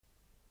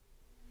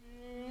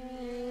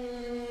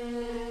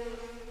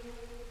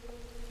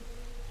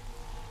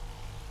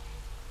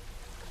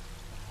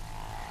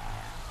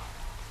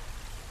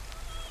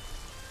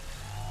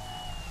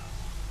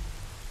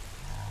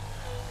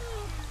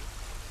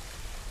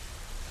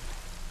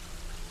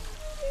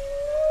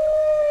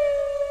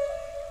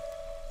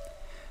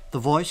The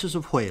Voices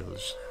of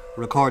Whales,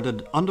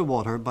 recorded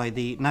underwater by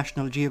the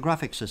National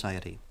Geographic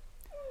Society.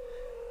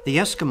 The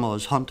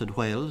Eskimos hunted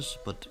whales,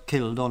 but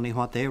killed only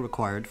what they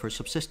required for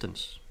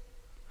subsistence.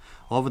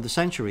 Over the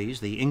centuries,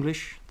 the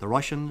English, the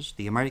Russians,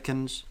 the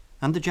Americans,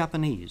 and the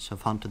Japanese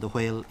have hunted the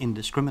whale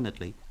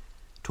indiscriminately,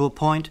 to a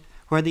point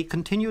where the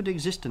continued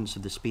existence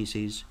of the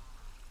species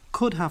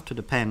could have to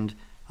depend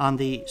on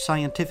the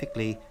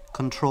scientifically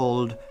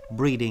controlled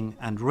breeding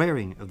and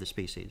rearing of the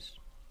species.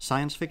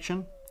 Science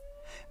fiction?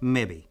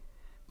 Maybe.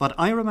 But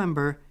I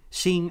remember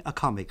seeing a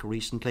comic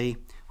recently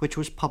which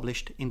was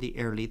published in the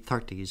early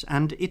 30s,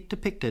 and it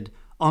depicted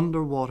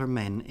underwater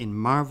men in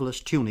marvellous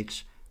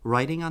tunics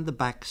riding on the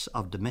backs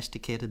of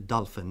domesticated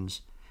dolphins,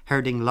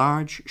 herding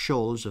large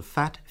shoals of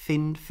fat,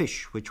 finned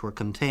fish which were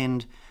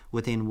contained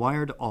within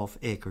wired-off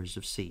acres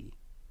of sea.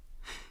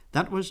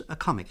 That was a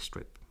comic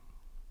strip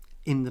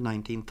in the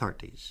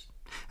 1930s,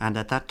 and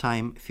at that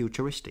time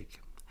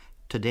futuristic.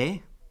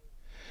 Today,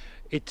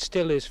 it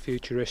still is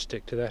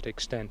futuristic to that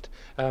extent.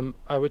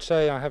 I would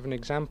say I have an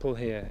example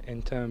here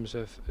in terms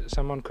of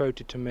someone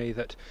quoted to me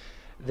that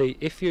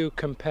if you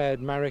compared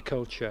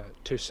mariculture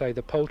to, say,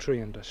 the poultry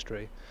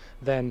industry,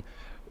 then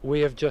we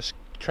have just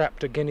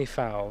trapped a guinea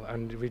fowl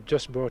and we've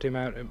just brought him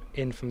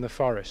in from the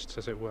forests,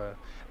 as it were.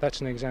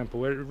 That's an example.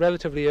 We're at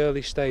relatively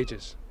early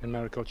stages in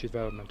mariculture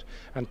development,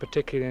 and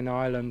particularly in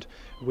Ireland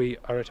we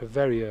are at a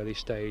very early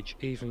stage,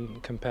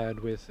 even compared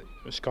with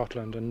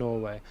Scotland and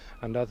Norway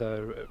and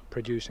other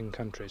producing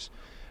countries.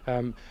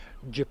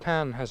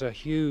 Japan has a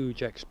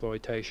huge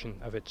exploitation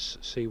of its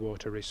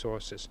seawater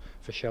resources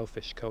for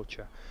shellfish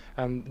culture,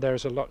 and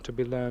there's a lot to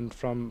be learned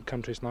from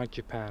countries like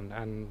Japan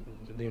and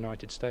the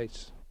United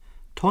States.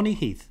 Tony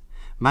Heath,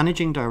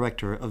 Managing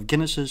Director of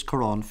Guinness's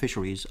Corone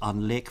Fisheries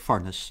on Lake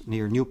Furness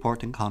near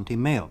Newport in County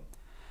Mayo.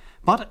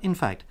 But, in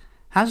fact,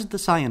 has the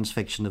science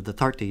fiction of the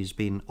 30s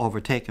been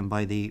overtaken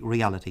by the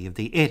reality of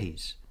the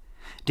 80s?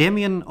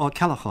 Damien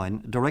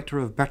O'Callaghan, Director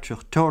of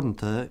Bertrich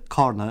Tornte,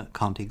 Corna,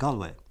 County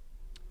Galway.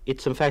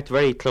 It's in fact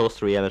very close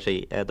to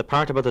reality. The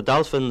part about the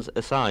dolphins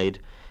aside,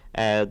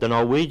 the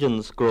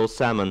Norwegians grow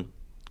salmon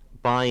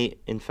by,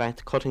 in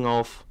fact, cutting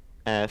off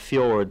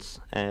fjords,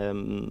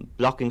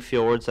 blocking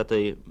fjords at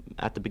the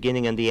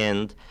beginning and the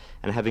end,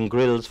 and having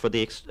grills for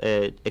the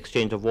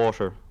exchange of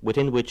water,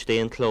 within which they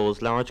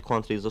enclose large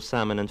quantities of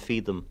salmon and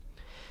feed them.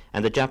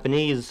 And the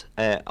Japanese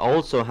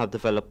also have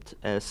developed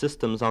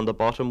systems on the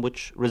bottom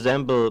which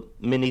resemble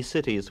mini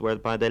cities,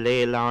 whereby they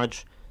lay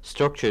large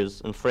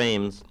structures and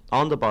frames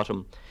on the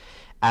bottom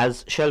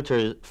as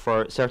shelter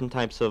for certain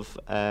types of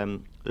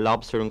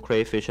lobster and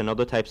crayfish and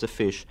other types of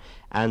fish,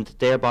 and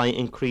thereby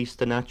increase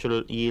the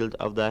natural yield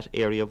of that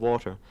area of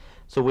water.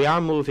 So we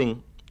are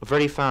moving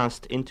very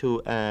fast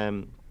into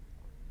an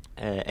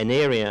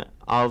area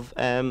of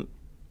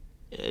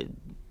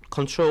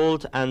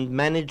controlled and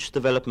managed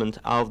development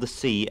of the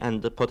sea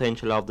and the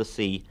potential of the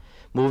sea,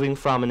 moving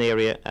from an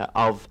area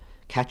of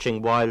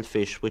catching wild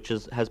fish, which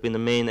has been the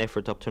main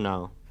effort up to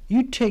now.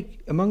 You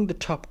take among the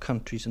top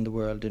countries in the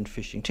world in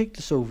fishing, take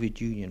the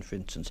Soviet Union for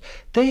instance,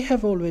 they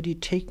have already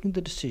taken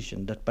the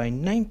decision that by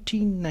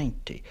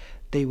 1990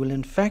 they will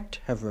in fact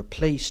have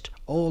replaced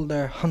all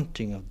their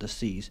hunting of the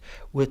seas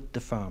with the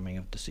farming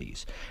of the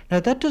seas.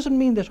 Now that doesn't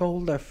mean that all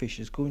their fish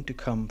is going to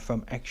come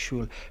from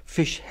actual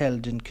fish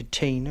held in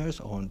containers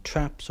or in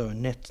traps or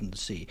nets in the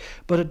sea,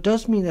 but it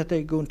does mean that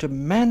they're going to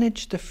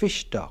manage the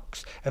fish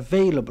stocks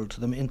available to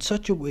them in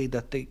such a way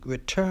that the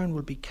return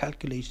will be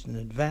calculated in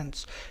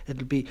advance,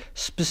 it'll be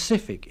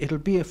specific, it'll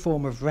be a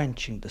form of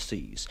ranching the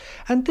seas.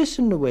 And this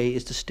in a way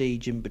is the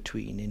stage in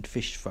between in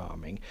fish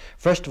farming.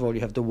 First of all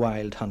you have the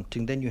wild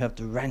hunting, then you have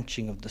the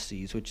ranching of the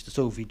seas, which the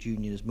Soviet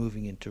Union is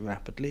moving into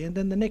rapidly, and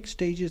then the next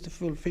stage is the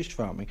full fish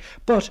farming.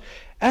 But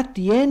at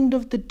the end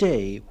of the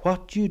day,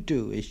 what you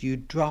do is you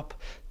drop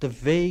the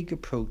vague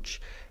approach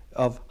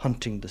of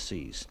hunting the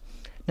seas.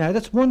 Now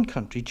that's one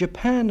country.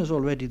 Japan is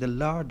already the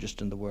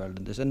largest in the world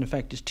in this, and in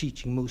fact is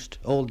teaching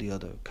all the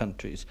other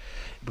countries,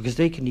 because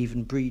they can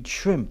even breed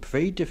shrimp.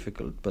 Very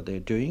difficult, but they're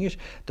doing it.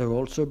 They're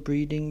also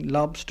breeding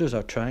lobsters,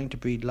 or trying to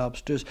breed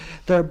lobsters.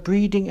 They're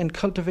breeding and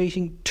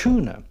cultivating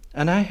tuna.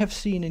 And I have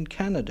seen in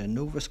Canada,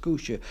 Nova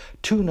Scotia,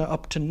 tuna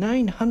up to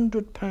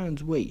 900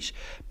 pounds weight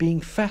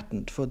being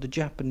fattened for the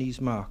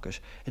Japanese market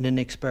in an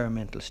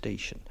experimental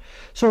station.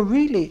 So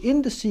really,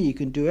 in the sea you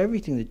can do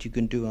everything that you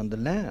can do on the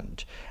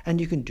land,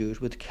 and you can do it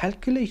with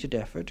calculated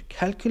effort,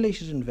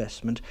 calculated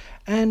investment,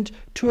 and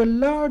to a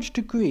large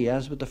degree,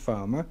 as with the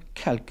farmer,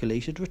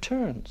 calculated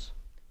returns.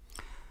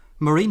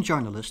 Marine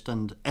journalist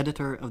and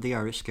editor of the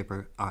Irish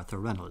Skipper, Arthur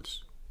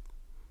Reynolds.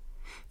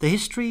 The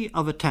history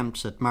of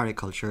attempts at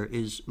mariculture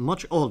is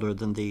much older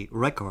than the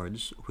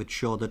records which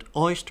show that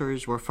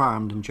oysters were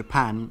farmed in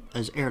Japan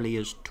as early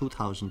as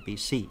 2000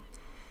 BC.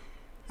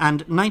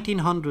 And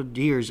 1900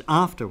 years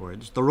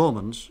afterwards, the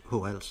Romans,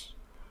 who else,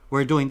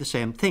 were doing the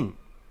same thing.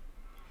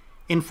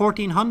 In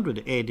 1400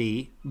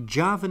 AD,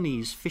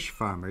 Javanese fish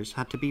farmers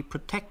had to be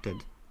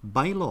protected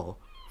by law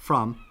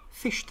from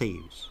fish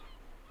thieves.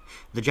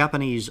 The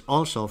Japanese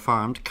also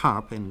farmed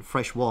carp in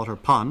freshwater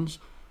ponds,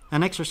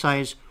 an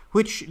exercise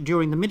which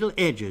during the Middle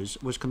Ages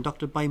was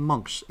conducted by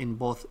monks in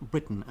both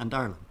Britain and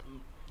Ireland.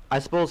 I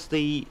suppose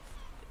the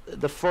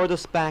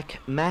furthest back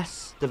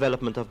mass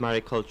development of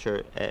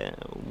mariculture,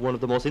 one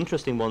of the most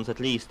interesting ones at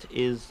least,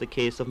 is the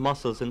case of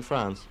mussels in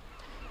France,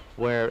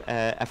 where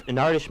an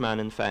Irishman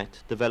in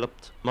fact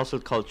developed mussel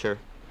culture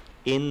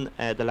in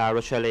the La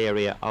Rochelle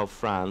area of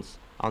France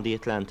on the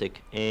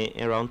Atlantic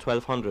around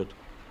 1200,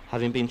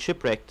 having been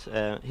shipwrecked.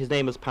 His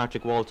name is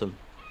Patrick Walton,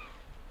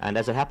 and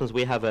as it happens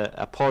we have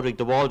a Padraig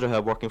de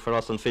Waldreha working for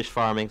us on fish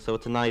farming, so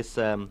it's a nice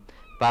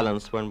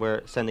balance when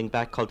we're sending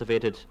back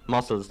cultivated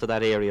mussels to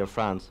that area of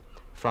France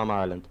from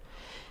Ireland.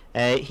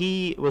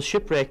 He was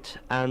shipwrecked,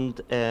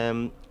 and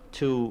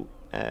to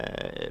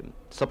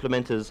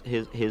supplement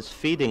his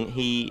feeding,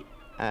 he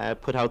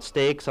put out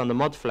stakes on the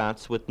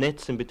mudflats with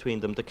nets in between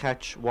them to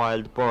catch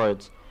wild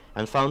birds,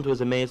 and found to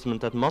his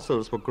amazement that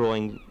mussels were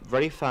growing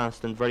very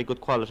fast and very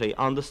good quality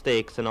on the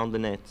stakes and on the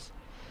nets.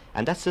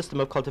 And that system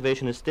of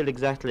cultivation is still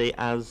exactly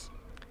as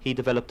he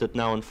developed it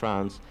now in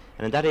France.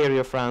 And in that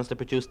area of France they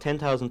produced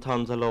 10,000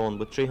 tonnes alone,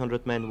 with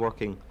 300 men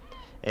working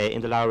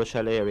in the La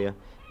Rochelle area,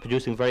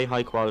 producing very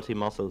high quality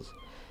mussels.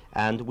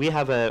 And we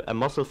have a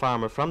mussel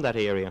farmer from that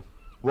area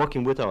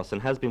working with us,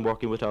 and has been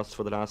working with us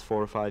for the last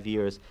 4 or 5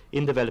 years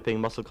in developing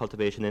mussel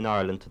cultivation in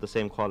Ireland to the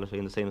same quality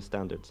and the same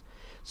standards.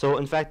 So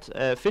in fact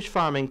fish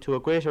farming to a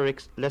greater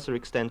lesser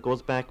extent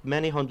goes back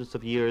many hundreds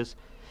of years,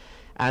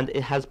 and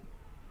it has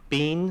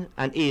been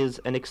and is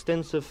an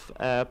extensive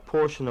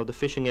portion of the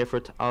fishing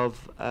effort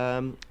of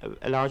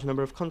a large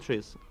number of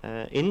countries.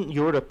 In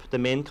Europe the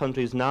main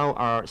countries now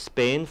are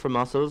Spain for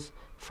mussels,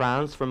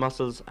 France for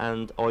mussels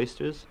and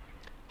oysters,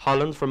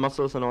 Holland for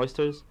mussels and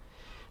oysters,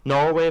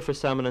 Norway for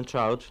salmon and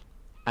trout,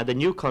 and the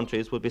new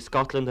countries would be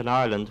Scotland and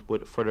Ireland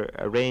for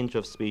a range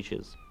of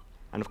species.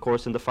 And of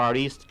course in the Far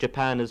East,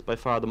 Japan is by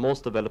far the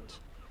most developed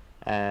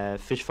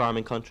fish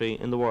farming country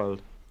in the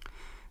world.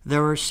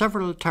 There are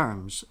several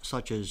terms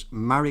such as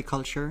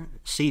mariculture,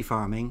 sea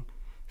farming,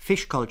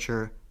 fish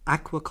culture,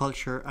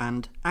 aquaculture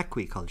and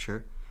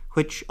aquiculture,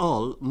 which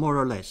all more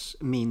or less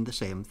mean the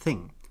same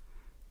thing.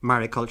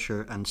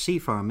 Mariculture and sea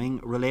farming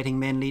relating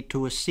mainly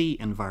to a sea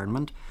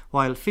environment,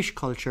 while fish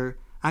culture,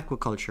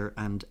 aquaculture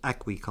and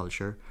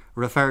aquiculture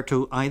refer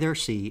to either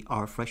sea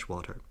or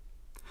freshwater.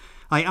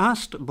 I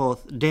asked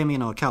both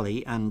Damien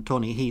O'Kelly and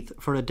Tony Heath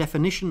for a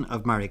definition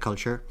of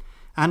mariculture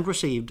and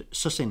received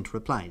succinct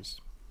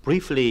replies.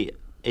 Briefly,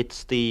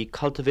 it's the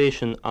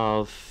cultivation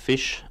of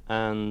fish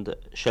and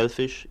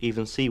shellfish,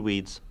 even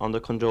seaweeds, under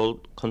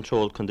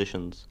controlled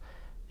conditions.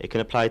 It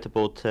can apply to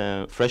both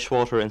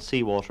freshwater and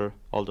seawater,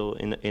 although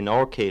in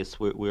our case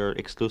we're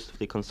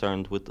exclusively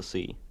concerned with the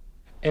sea.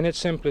 In its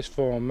simplest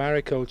form,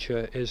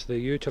 mariculture is the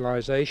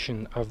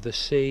utilisation of the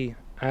sea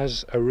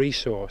as a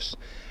resource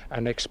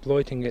and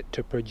exploiting it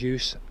to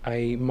produce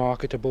a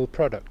marketable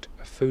product,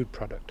 a food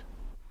product.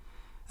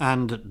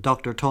 And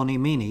Dr. Tony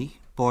Meany,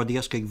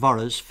 Bordiuskig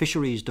Vora's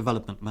Fisheries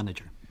Development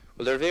Manager.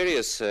 Well, there are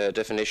various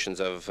definitions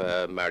of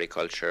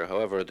mariculture.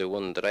 However, the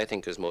one that I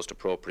think is most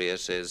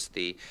appropriate is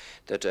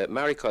that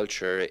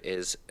mariculture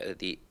is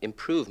the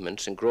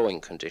improvement in growing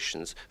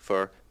conditions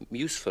for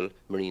useful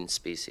marine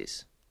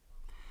species.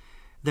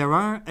 There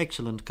are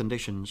excellent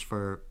conditions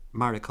for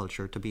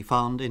mariculture to be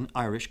found in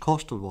Irish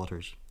coastal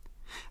waters,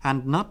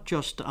 and not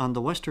just on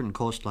the western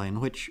coastline,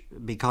 which,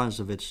 because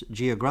of its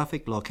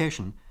geographic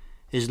location,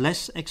 is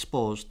less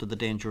exposed to the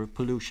danger of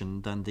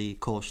pollution than the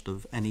coast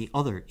of any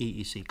other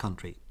EEC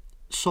country,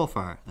 so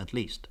far at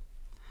least.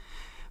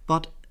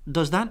 But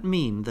does that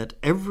mean that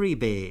every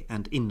bay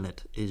and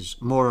inlet is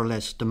more or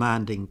less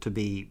demanding to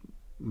be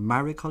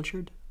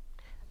maricultured?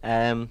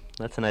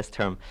 That's a nice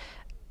term.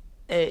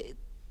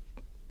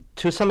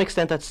 To some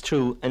extent that's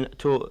true, and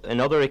to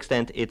another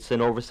extent it's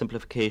an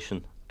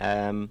oversimplification.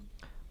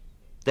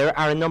 There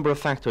are a number of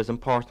factors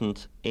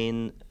important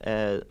in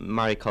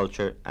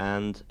mariculture,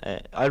 and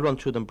I'll run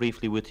through them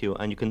briefly with you,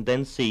 and you can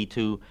then see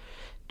to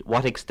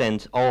what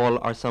extent all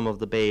or some of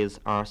the bays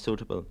are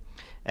suitable.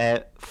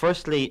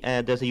 Firstly,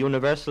 there's a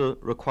universal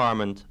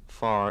requirement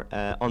for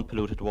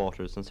unpolluted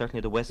waters, and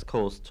certainly the west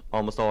coast,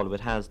 almost all of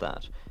it has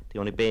that. The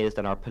only bays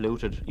that are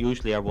polluted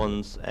usually are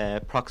ones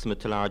proximate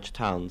to large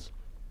towns.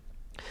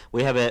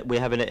 We have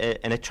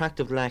an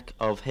attractive lack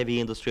of heavy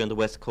industry on the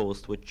west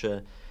coast, which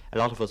a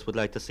lot of us would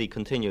like to see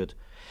continued.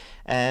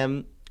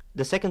 The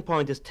second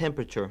point is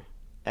temperature.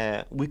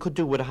 We could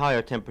do with a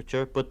higher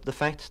temperature, but the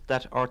fact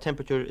that our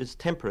temperature is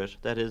temperate,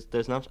 that is,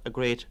 there's not a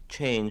great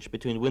change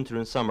between winter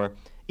and summer,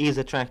 is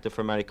attractive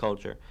for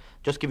mariculture.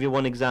 Just give you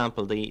one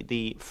example.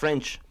 The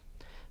French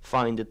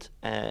find it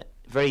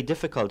very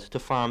difficult to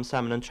farm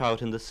salmon and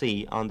trout in the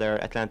sea on their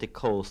Atlantic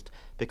coast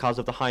because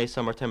of the high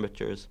summer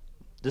temperatures.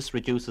 This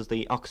reduces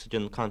the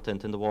oxygen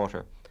content in the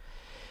water.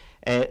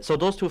 So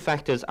those two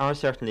factors are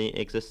certainly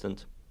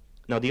existent.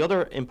 Now, the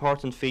other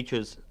important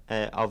features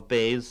of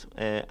bays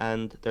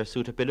and their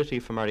suitability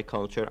for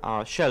mariculture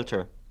are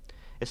shelter.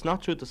 It's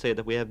not true to say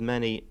that we have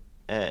many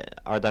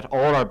or that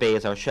all our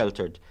bays are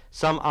sheltered.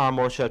 Some are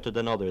more sheltered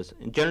than others.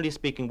 And generally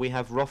speaking, we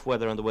have rough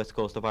weather on the west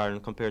coast of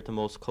Ireland compared to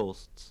most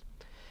coasts.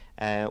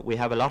 we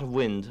have a lot of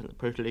wind,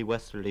 particularly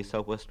westerly,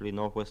 southwesterly,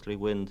 northwesterly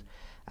wind,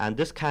 and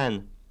this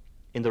can,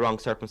 in the wrong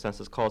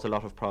circumstances, cause a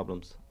lot of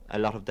problems, a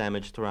lot of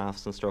damage to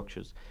rafts and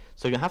structures.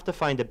 So you have to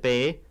find a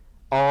bay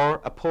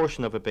or a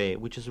portion of a bay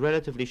which is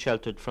relatively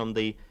sheltered from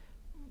the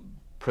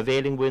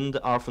prevailing wind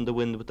or from the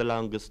wind with the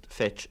longest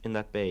fetch in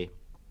that bay.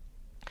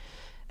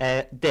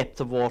 Depth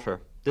of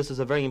water. This is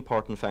a very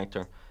important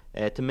factor.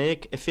 To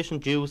make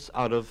efficient use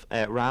out of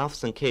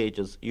rafts and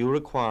cages, you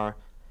require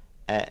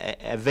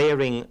a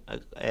varying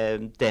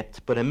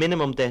depth, but a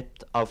minimum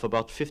depth of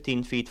about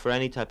 15 feet for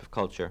any type of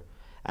culture.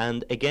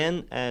 And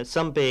again,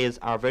 some bays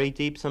are very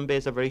deep, some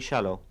bays are very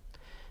shallow.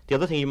 The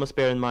other thing you must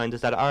bear in mind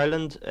is that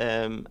Ireland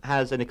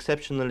has an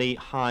exceptionally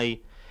high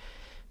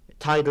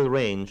tidal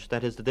range.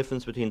 That is, the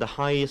difference between the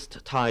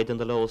highest tide and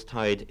the lowest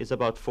tide is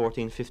about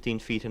 14-15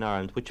 feet in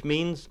Ireland, which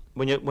means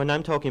when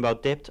I'm talking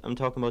about depth, I'm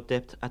talking about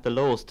depth at the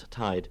lowest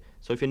tide.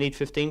 So if you need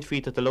 15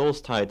 feet at the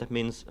lowest tide, that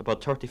means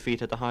about 30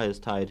 feet at the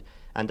highest tide,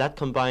 and that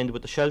combined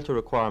with the shelter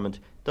requirement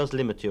does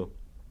limit you.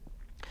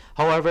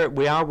 However,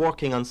 we are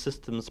working on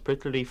systems,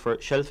 particularly for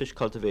shellfish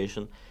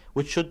cultivation,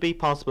 which should be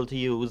possible to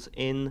use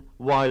in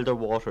wilder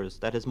waters,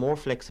 that is, more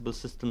flexible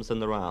systems than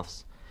the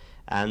rafts.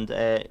 And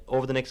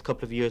over the next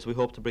couple of years, we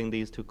hope to bring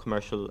these to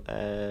commercial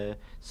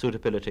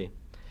suitability.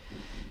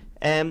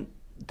 Then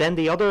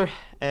the other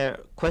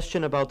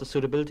question about the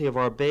suitability of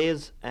our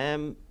bays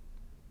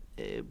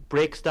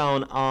breaks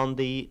down on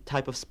the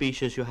type of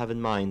species you have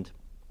in mind.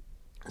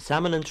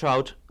 Salmon and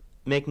trout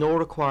make no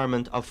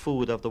requirement of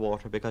food of the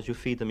water because you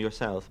feed them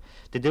yourself.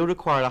 They do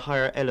require a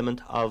higher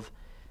element of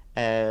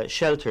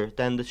shelter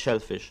than the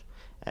shellfish.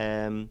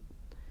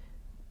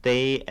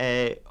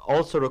 They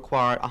also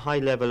require a high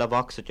level of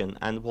oxygen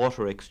and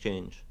water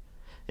exchange.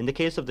 In the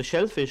case of the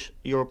shellfish,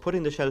 you're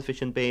putting the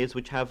shellfish in bays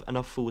which have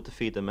enough food to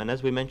feed them. And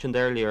as we mentioned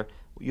earlier,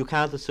 you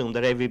can't assume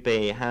that every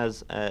bay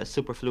has a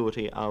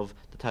superfluity of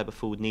the type of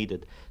food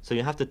needed. So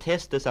you have to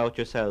test this out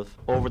yourself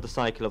over the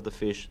cycle of the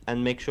fish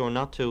and make sure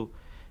not to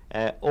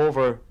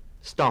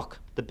overstock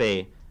the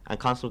bay and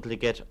constantly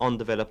get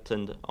undeveloped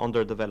and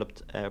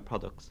underdeveloped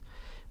products.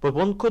 But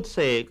one could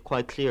say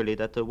quite clearly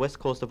that the west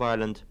coast of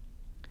Ireland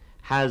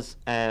has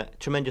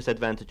tremendous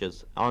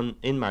advantages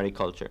in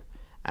mariculture.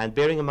 And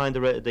bearing in mind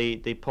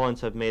the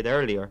points I've made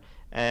earlier,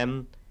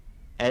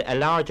 a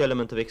large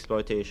element of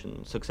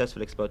exploitation,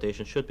 successful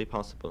exploitation, should be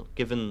possible,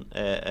 given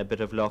a bit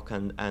of luck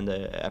and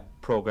a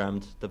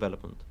programmed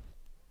development.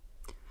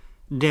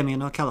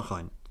 Damien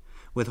O'Callaghan,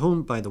 with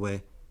whom, by the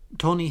way,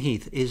 Tony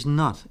Heath is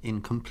not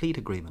in complete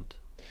agreement.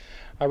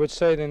 I would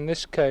say in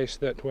this case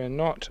that we're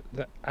not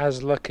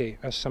as lucky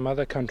as some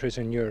other countries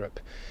in Europe,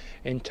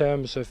 in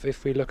terms of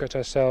if we look at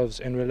ourselves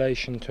in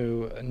relation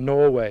to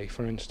Norway,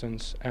 for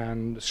instance,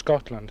 and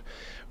Scotland.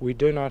 We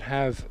do not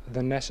have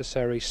the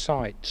necessary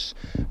sites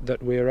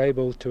that we are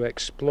able to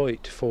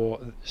exploit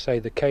for, say,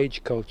 the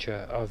cage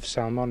culture of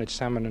salmon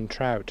and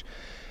trout.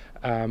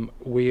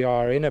 We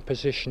are in a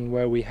position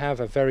where we have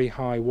a very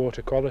high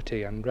water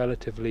quality and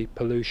relatively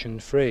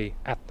pollution-free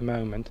at the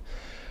moment.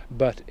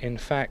 But in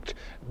fact,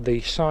 the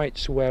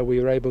sites where we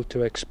are able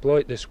to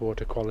exploit this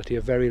water quality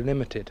are very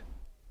limited.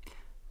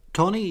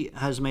 Tony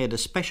has made a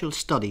special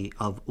study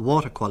of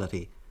water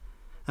quality,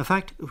 a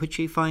fact which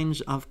he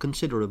finds of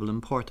considerable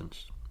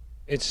importance.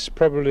 It's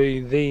probably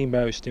the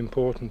most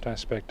important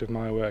aspect of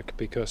my work,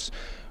 because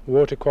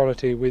water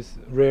quality with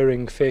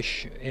rearing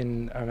fish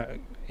in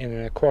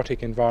an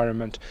aquatic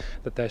environment,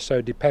 that they're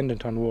so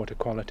dependent on water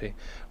quality.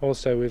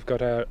 Also, we've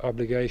got our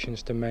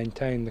obligations to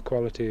maintain the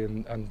quality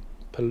and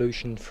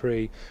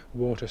pollution-free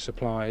water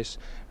supplies,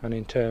 and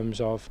in terms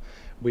of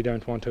we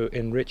don't want to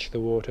enrich the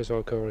waters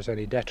or cause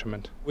any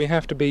detriment. We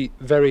have to be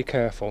very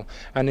careful,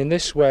 and in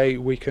this way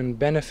we can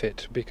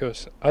benefit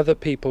because other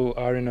people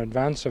are in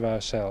advance of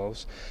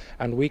ourselves,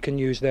 and we can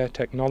use their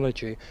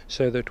technology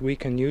so that we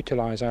can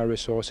utilize our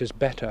resources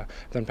better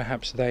than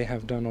perhaps they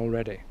have done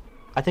already.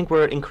 I think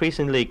we're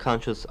increasingly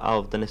conscious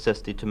of the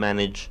necessity to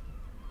manage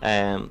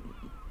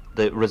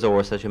the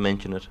resource, as you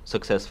mentioned it,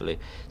 successfully.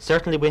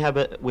 Certainly we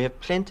have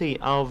plenty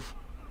of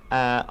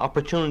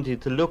opportunity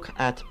to look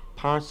at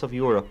parts of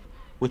Europe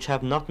which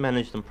have not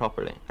managed them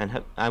properly,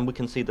 and we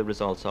can see the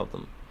results of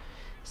them.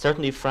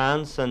 Certainly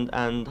France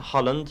and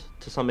Holland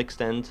to some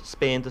extent,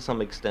 Spain to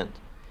some extent,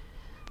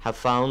 have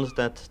found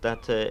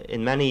that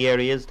in many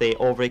areas they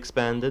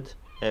overexpanded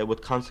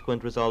with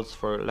consequent results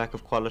for lack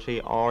of quality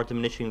or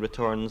diminishing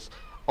returns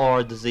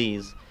or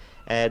disease.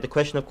 The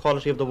question of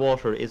quality of the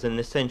water is an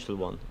essential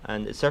one,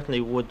 and it certainly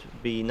would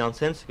be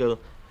nonsensical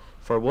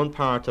for one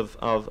part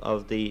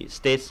of the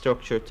state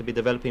structure to be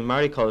developing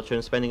mariculture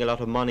and spending a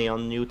lot of money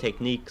on new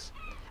techniques,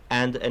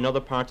 and another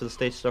part of the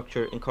state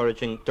structure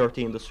encouraging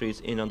dirty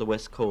industries in on the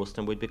west coast,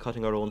 and we'd be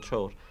cutting our own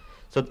throat.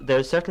 So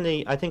there's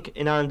certainly, I think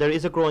in Ireland there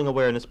is a growing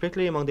awareness,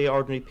 particularly among the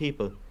ordinary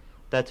people,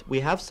 that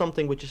we have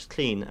something which is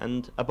clean,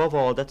 and above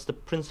all that's the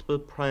principal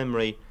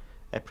primary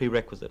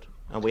prerequisite,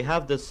 and we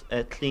have this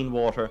clean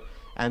water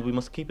and we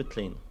must keep it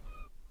clean.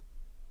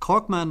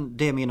 Corkman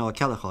Damien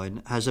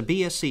O'Callaghan has a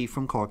BSc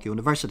from Cork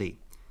University.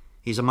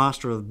 He's a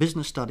Master of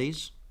Business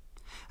Studies,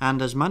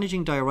 and as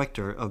Managing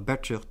Director of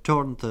Bertruch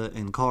Tornta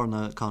in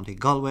Corna, County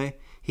Galway,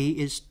 he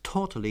is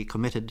totally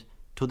committed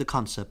to the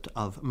concept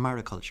of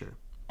mariculture.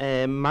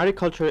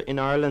 Mariculture in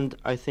Ireland,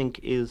 I think,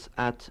 is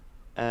at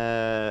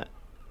an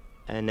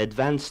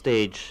advanced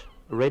stage,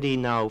 ready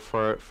now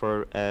for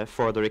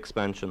further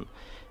expansion.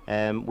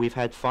 We've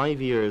had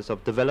 5 years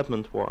of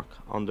development work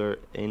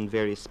in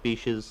various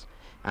species,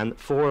 and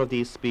 4 of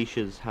these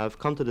species have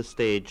come to the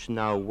stage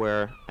now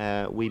where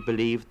we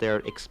believe they're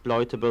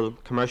exploitable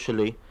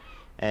commercially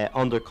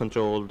under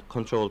controlled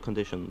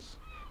conditions.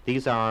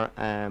 These are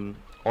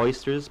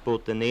oysters,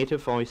 both the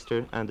native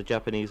oyster and the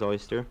Japanese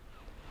oyster,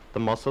 the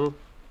mussel,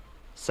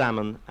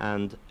 salmon,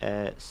 and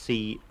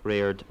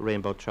sea-reared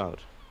rainbow trout.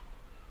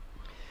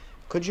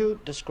 Could you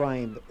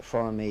describe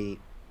for me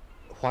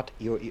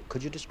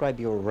could you describe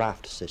your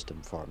raft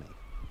system for me?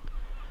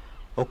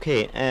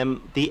 Okay,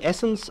 the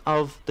essence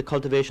of the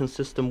cultivation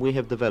system we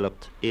have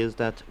developed is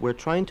that we're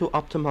trying to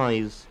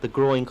optimize the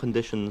growing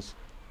conditions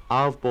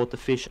of both the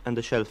fish and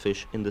the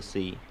shellfish in the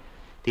sea.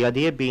 The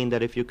idea being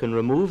that if you can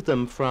remove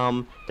them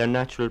from their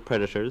natural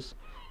predators,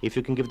 if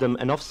you can give them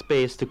enough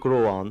space to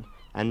grow on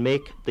and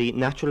make the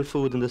natural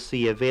food in the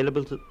sea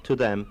available to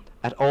them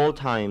at all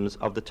times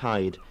of the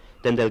tide,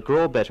 then they'll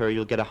grow better,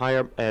 you'll get a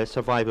higher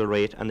survival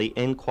rate, and the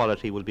end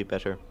quality will be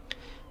better.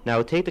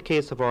 Now, take the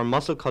case of our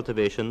mussel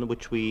cultivation,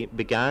 which we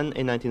began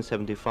in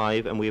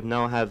 1975, and we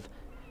now have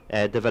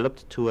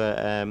developed to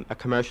a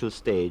commercial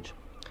stage.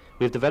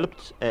 We've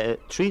developed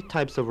 3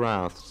 types of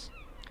rafts,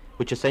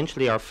 which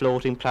essentially are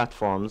floating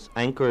platforms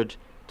anchored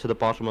to the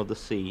bottom of the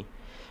sea,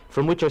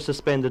 from which are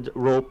suspended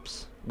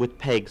ropes with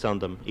pegs on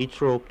them,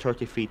 each rope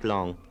 30 feet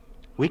long.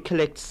 We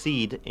collect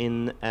seed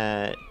in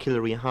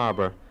Killary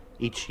Harbour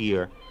each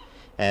year.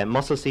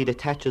 Mussel seed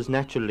attaches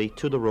naturally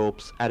to the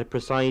ropes at a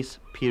precise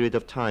period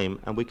of time,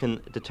 and we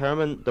can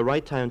determine the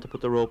right time to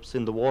put the ropes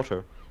in the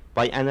water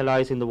by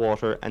analysing the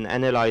water and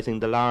analysing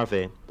the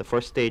larvae, the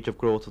first stage of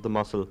growth of the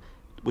mussel,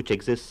 which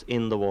exists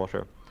in the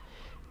water.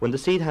 When the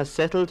seed has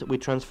settled, we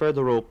transfer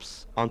the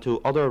ropes onto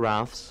other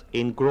rafts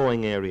in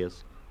growing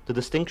areas. The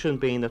distinction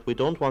being that we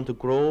don't want to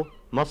grow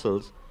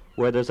mussels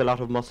where there's a lot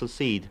of mussel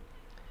seed,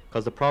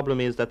 because the problem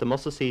is that the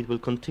mussel seed will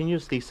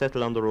continuously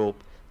settle on the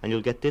rope, and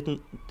you'll get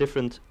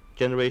different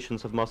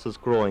generations of mussels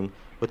growing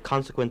with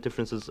consequent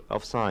differences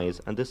of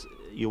size, and this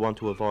you want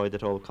to avoid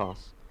at all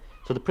costs.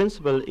 So the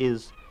principle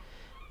is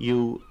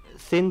you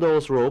thin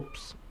those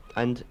ropes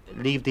and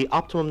leave the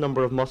optimum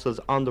number of mussels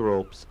on the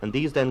ropes, and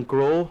these then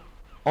grow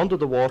under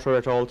the water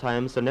at all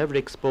times. They're never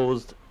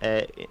exposed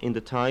in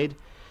the tide,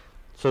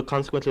 so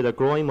consequently they're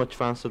growing much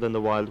faster than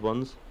the wild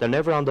ones. They're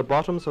never on the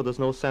bottom, so there's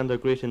no sand or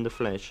grit in the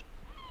flesh,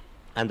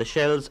 and the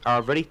shells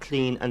are very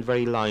clean and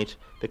very light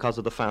because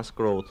of the fast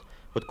growth,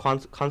 with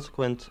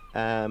consequent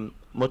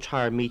much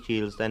higher meat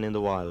yields than in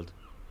the wild.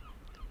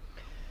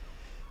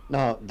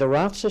 Now, the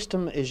raft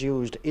system is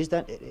used,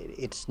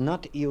 it's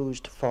not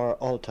used for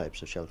all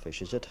types of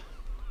shellfish, is it?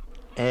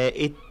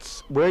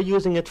 We're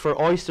using it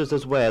for oysters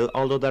as well,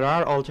 although there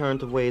are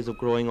alternative ways of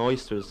growing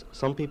oysters.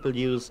 Some people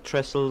use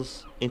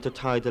trestles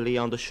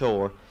intertidally on the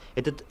shore.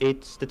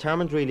 It's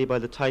determined really by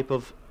the type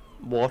of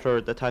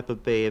water, the type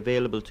of bay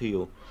available to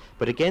you.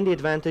 But again, the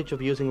advantage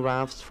of using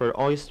rafts for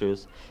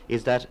oysters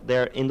is that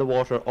they're in the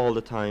water all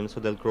the time, so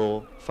they'll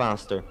grow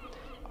faster.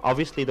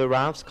 Obviously, the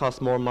rafts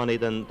cost more money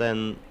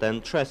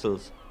than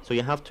trestles, so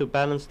you have to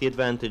balance the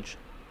advantage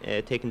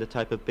taking the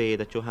type of bay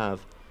that you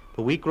have.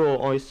 But we grow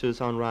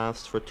oysters on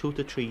rafts for 2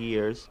 to 3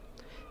 years,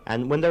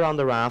 and when they're on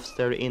the rafts,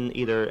 they're in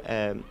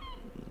either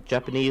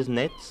Japanese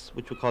nets,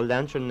 which we call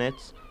lantern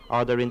nets,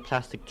 or they're in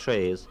plastic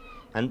trays,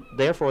 and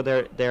therefore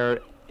they're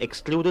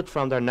excluded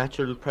from their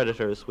natural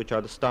predators, which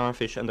are the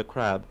starfish and the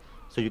crab,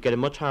 so you get a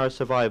much higher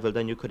survival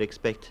than you could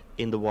expect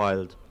in the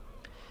wild.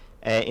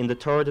 In the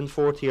 3rd and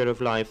 4th year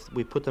of life,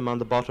 we put them on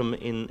the bottom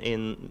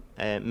in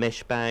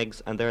mesh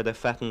bags, and there they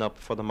fatten up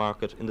for the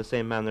market in the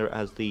same manner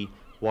as the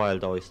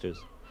wild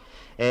oysters.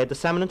 The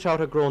salmon and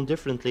trout are grown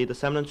differently. The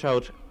salmon and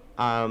trout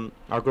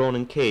are grown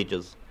in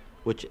cages,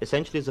 which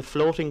essentially is a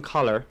floating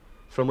collar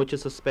from which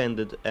is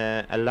suspended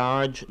a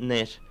large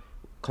net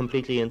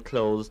completely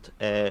enclosed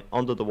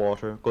under the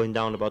water, going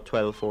down about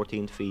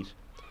 12-14 feet.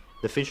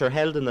 The fish are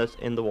held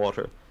in the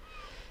water,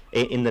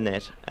 in the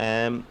net.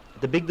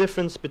 The big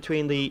difference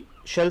between the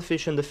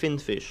shellfish and the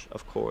finfish,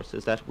 of course,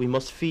 is that we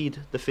must feed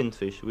the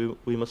finfish.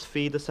 We must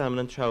feed the salmon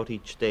and trout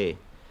each day.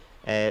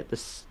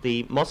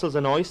 The mussels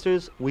and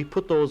oysters, we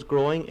put those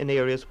growing in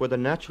areas where the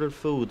natural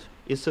food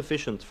is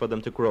sufficient for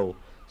them to grow.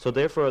 So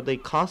therefore, the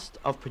cost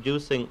of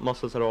producing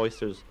mussels or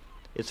oysters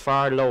is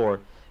far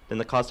lower than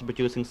the cost of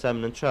producing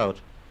salmon and trout.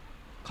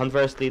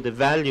 Conversely, the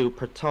value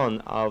per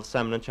ton of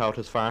salmon and trout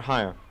is far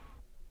higher.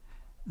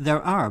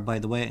 There are, by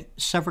the way,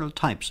 several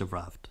types of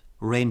raft,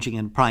 ranging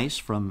in price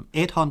from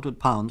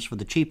 £800 for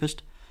the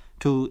cheapest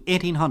to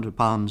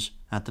 £1,800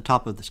 at the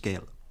top of the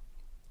scale.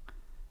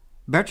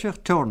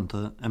 Bertruch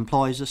Tornta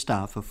employs a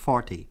staff of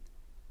 40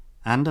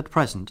 and at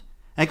present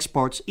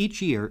exports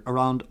each year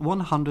around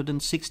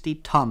 160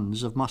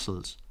 tonnes of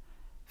mussels,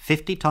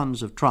 50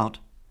 tonnes of trout,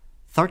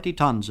 30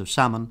 tonnes of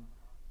salmon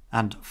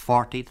and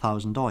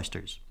 40,000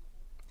 oysters.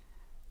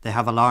 They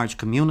have a large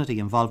community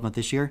involvement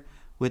this year,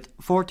 with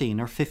 14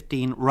 or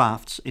 15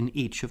 rafts in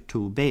each of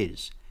 2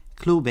 bays,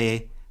 Clew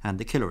Bay and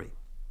the Killary.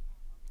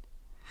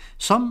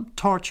 Some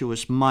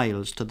tortuous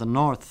miles to the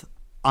north,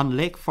 on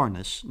Lake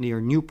Furness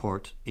near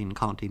Newport in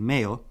County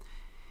Mayo,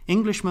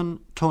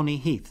 Englishman Tony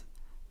Heath,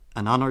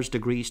 an honours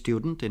degree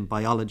student in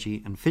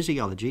biology and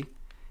physiology,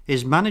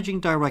 is managing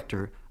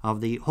director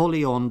of the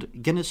wholly owned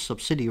Guinness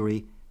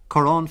subsidiary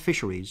Corran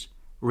Fisheries,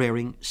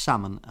 rearing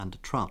salmon and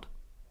trout.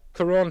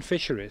 Corran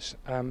Fisheries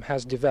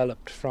has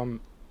developed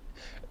from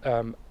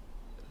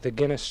the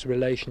Guinness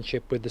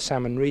relationship with the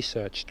Salmon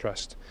Research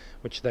Trust,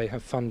 which they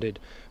have funded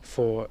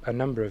for a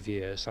number of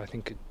years. I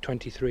think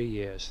 23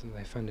 years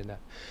they funded that.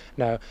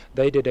 Now,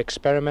 they did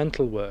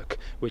experimental work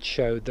which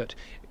showed that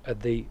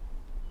the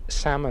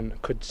salmon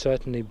could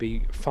certainly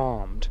be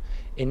farmed,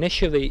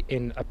 initially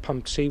in a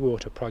pumped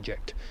seawater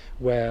project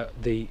where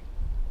the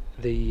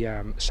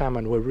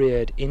salmon were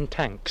reared in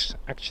tanks,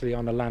 actually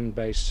on a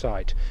land-based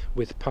site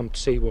with pumped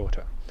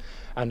seawater,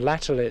 and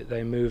latterly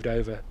they moved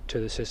over to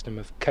the system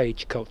of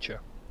cage culture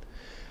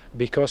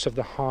because of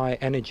the high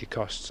energy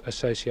costs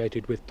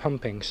associated with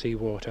pumping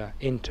seawater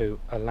into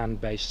a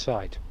land-based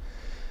site.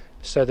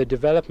 So the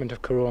development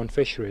of Corran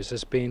Fisheries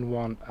has been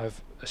one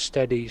of a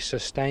steady,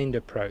 sustained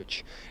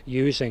approach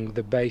using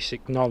the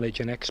basic knowledge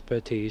and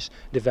expertise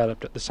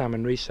developed at the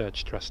Salmon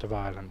Research Trust of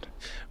Ireland.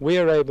 We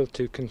are able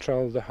to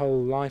control the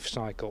whole life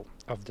cycle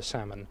of the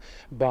salmon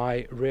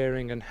by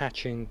rearing and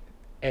hatching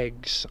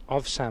eggs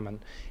of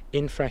salmon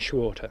in fresh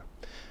water,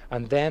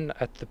 and then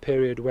at the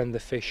period when the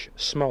fish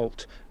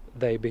smolt,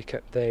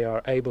 they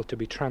are able to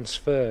be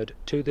transferred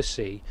to the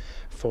sea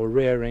for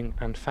rearing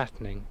and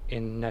fattening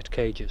in net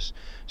cages.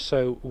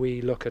 So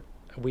we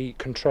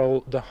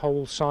control the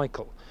whole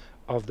cycle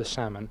of the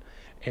salmon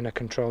in a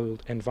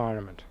controlled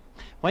environment.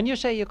 When you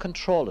say you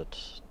control it,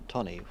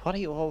 Tony,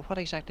 what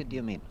exactly do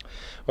you mean?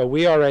 Well,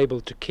 we are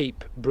able to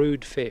keep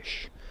brood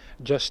fish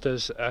just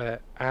as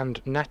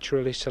and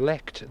naturally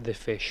select the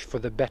fish for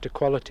the better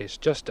qualities,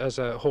 just as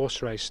a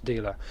horse race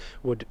dealer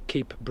would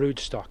keep brood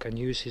stock and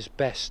use his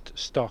best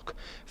stock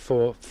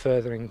for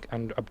furthering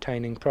and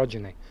obtaining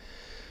progeny.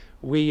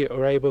 We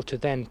are able to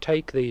then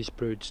take these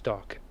brood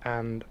stock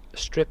and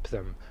strip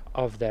them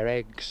of their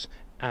eggs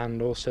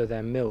and also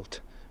their milt,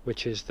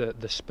 which is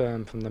the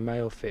sperm from the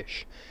male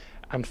fish,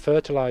 and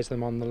fertilize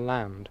them on the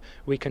land.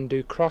 We can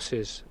do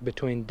crosses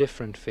between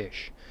different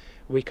fish.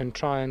 We can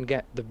try and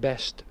get the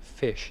best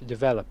fish,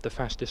 develop the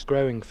fastest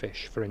growing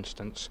fish, for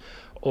instance,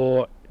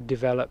 or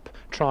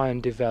try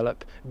and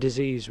develop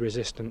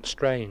disease-resistant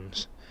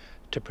strains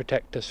to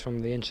protect us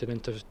from the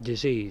incident of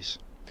disease.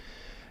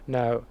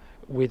 Now,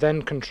 we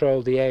then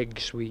control the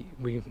eggs, we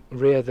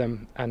rear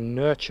them and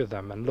nurture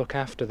them and look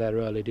after their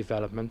early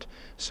development,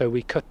 so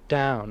we cut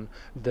down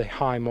the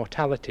high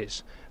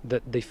mortalities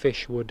that the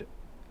fish would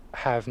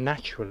have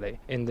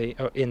naturally in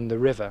the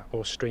river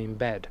or stream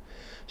bed,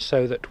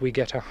 so that we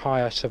get a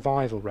higher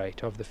survival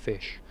rate of the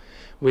fish.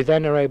 We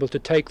then are able to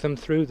take them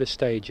through the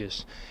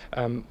stages,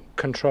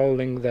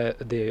 controlling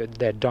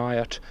their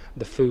diet,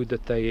 the food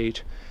that they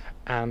eat,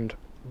 and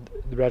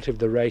relative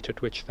the rate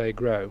at which they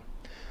grow.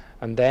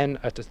 And then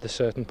at a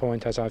certain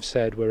point, as I've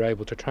said, we're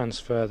able to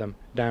transfer them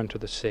down to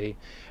the sea,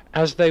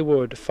 as they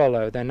would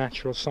follow their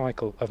natural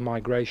cycle of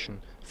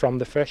migration from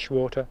the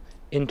freshwater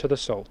into the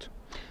salt.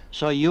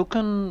 So you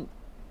can,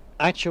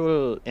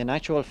 in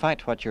actual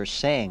fact, what you're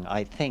saying,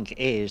 I think,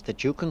 is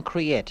that you can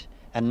create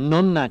a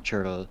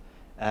non-natural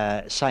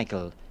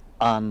cycle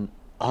on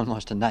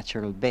almost a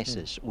natural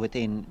basis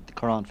within the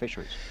Corran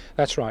Fisheries.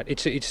 That's right.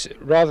 It's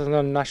rather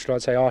than natural,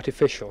 I'd say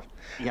artificial.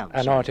 Yeah,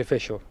 and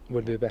artificial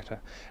would be better.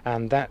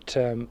 And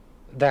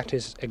that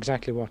is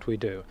exactly what we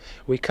do.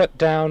 We cut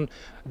down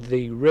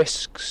the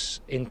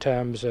risks in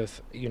terms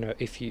of,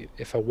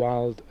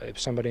 if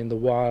somebody in the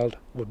wild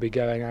would be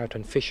going out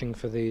and fishing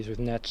for these with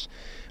nets,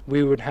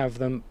 we would have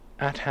them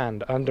at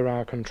hand under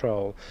our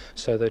control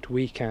so that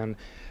we can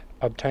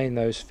obtain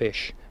those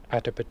fish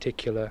at a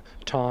particular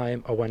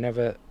time or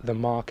whenever the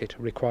market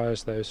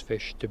requires those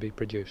fish to be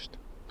produced.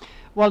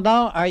 Well,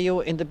 now, are you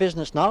in the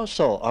business now,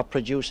 of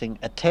producing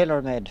a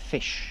tailor-made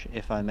fish,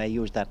 if I may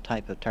use that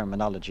type of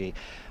terminology,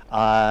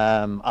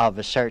 of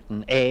a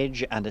certain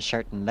age and a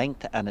certain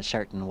length and a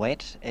certain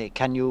weight?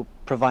 Can you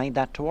provide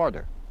that to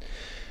order?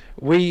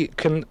 We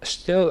can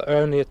still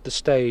only at the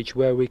stage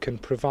where we can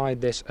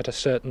provide this at a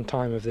certain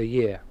time of the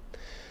year.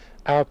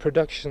 Our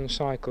production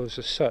cycles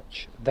are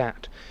such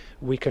that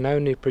we can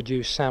only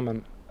produce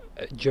salmon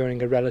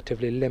during a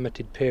relatively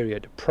limited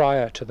period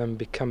prior to them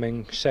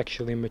becoming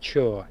sexually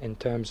mature, in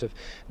terms of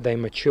they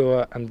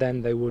mature and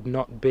then they would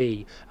not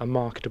be a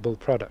marketable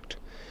product.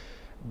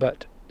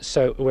 But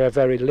so we're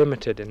very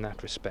limited in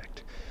that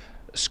respect.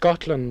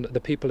 Scotland, the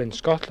people in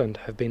Scotland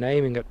have been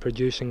aiming at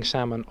producing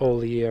salmon all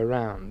the year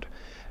round.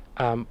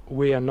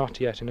 We are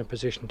not yet in a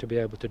position to be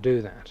able to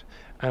do that,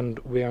 and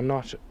we are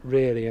not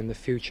really in the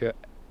future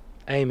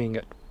aiming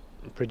at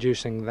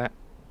producing that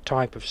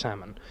type of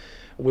salmon.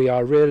 we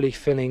are really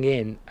filling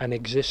in an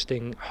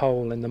existing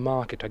hole in the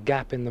market, a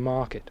gap in the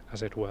market,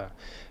 as it were.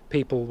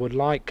 People would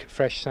like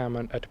fresh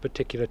salmon at a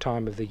particular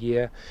time of the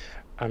year,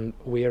 and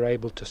we are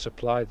able to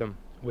supply them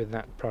with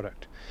that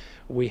product.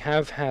 We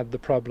have had the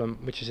problem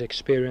which is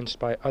experienced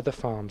by other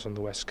farms on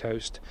the west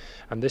coast,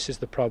 and this is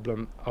the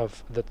problem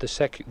of that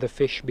the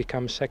fish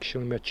become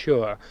sexually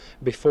mature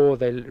before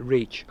they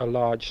reach a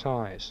large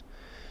size.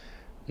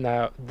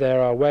 Now,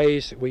 there are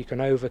ways we can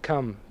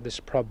overcome this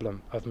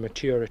problem of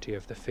maturity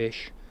of the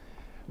fish,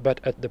 but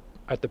at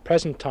the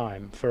present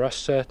time, for us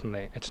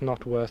certainly, it's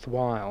not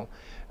worthwhile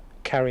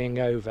carrying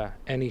over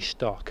any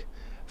stock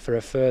for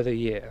a further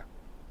year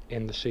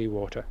in the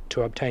seawater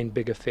to obtain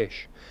bigger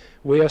fish.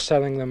 We are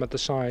selling them at the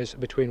size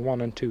between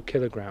 1 and 2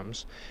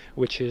 kilograms,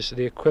 which is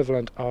the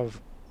equivalent of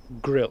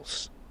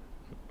grills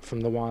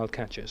from the wild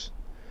catchers.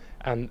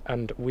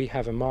 And we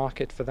have a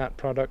market for that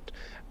product,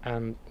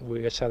 and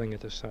we are selling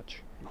it as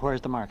such.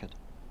 Where's the market?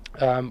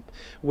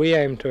 We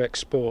aim to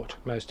export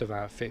most of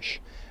our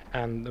fish,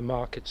 and the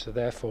markets are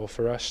therefore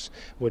for us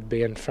would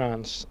be in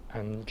France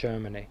and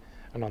Germany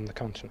and on the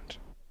continent.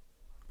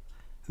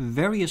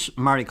 Various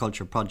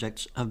mariculture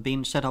projects have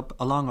been set up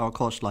along our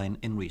coastline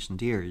in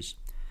recent years,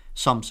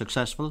 some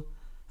successful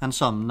and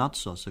some not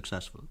so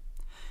successful,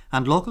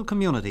 and local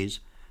communities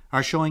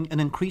are showing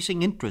an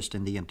increasing interest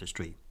in the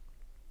industry.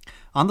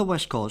 On the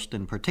West Coast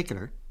in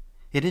particular,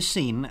 it is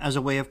seen as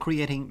a way of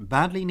creating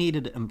badly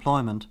needed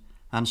employment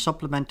and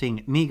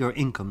supplementing meagre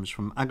incomes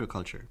from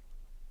agriculture.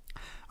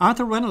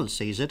 Arthur Reynolds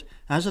sees it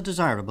as a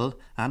desirable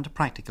and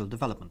practical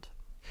development.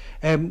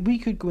 We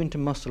could go into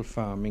mussel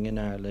farming in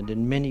Ireland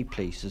in many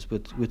places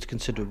with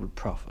considerable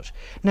profit.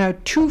 Now,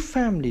 2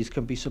 families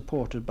can be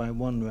supported by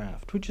 1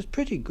 raft, which is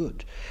pretty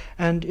good.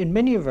 And in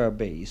many of our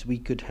bays, we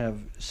could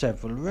have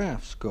several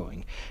rafts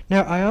going.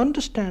 Now, I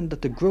understand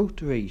that the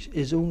growth rate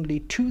is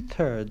only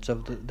 2/3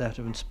 of that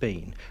of in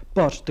Spain,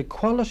 but the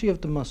quality of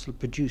the mussel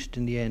produced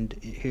in the end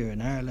here in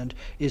Ireland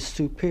is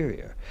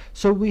superior.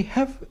 So we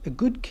have a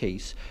good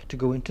case to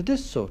go into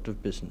this sort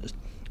of business.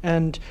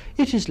 And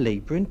it is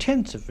labour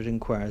intensive. It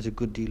requires a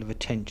good deal of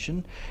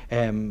attention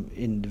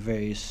in the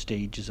various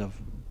stages of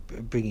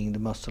bringing the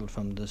mussel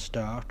from the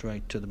start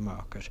right to the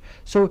market.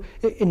 So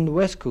in the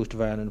west coast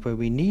of Ireland, where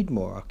we need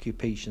more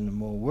occupation and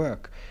more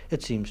work,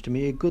 it seems to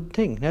me a good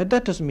thing. Now,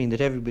 that doesn't mean that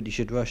everybody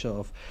should rush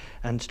off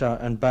and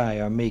start and buy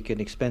or make an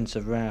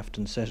expensive raft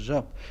and set it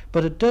up,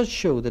 but it does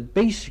show that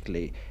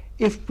basically,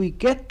 if we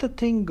get the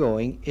thing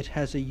going, it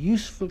has a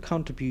useful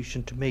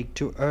contribution to make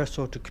to our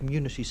sort of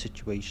community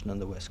situation on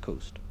the west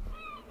coast.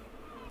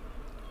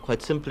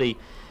 Quite simply,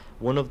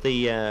 one of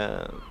the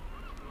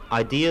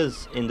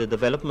ideas in the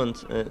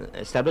development,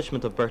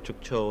 establishment of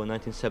Mariculture in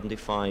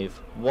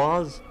 1975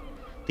 was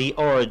the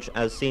urge,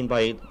 as seen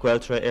by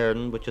Gaeltra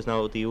Éireann, which is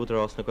now the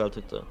Údarás na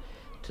Gaeltachta,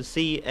 to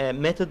see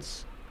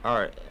methods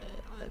or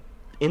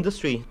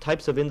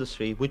types of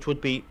industry which would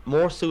be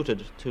more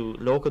suited to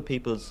local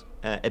people's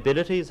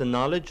abilities and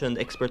knowledge and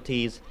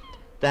expertise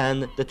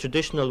than the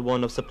traditional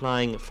one of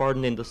supplying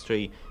foreign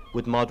industry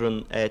with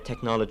modern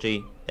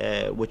technology,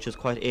 which is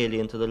quite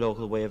alien to the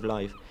local way of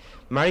life.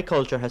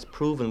 Mariculture has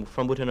proven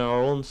from within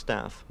our own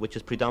staff, which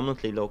is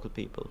predominantly local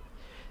people,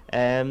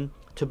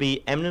 to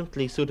be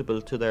eminently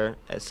suitable to their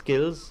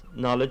skills,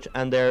 knowledge,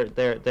 and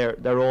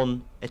their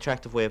own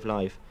attractive way of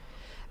life.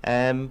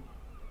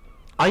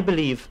 I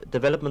believe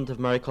development of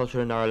mariculture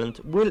in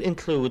Ireland will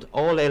include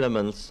all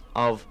elements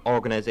of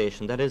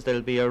organisation. That is, there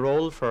will be a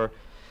role for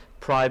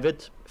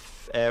private,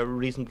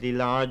 reasonably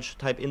large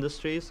type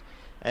industries,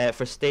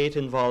 for state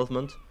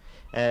involvement,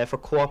 for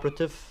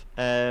cooperative,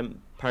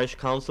 parish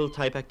council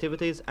type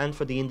activities, and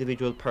for the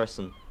individual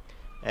person.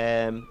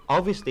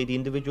 Obviously, the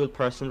individual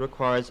person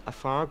requires a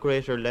far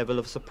greater level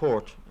of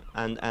support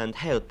and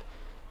help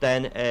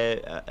than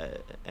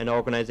an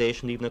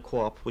organisation, even a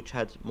co-op, which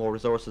had more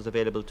resources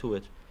available to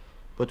it.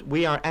 But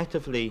we are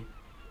actively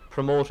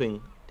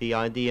promoting the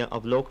idea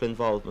of local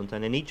involvement,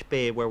 and in each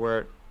bay where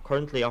we're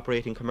currently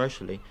operating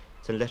commercially,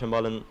 it's in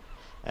Lettermullen,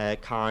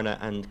 Carna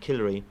and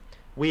Killery,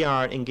 we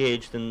are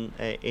engaged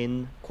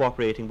in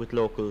cooperating with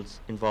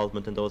locals'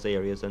 involvement in those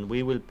areas, and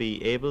we will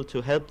be able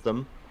to help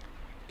them,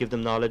 give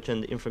them knowledge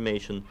and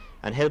information,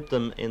 and help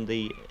them in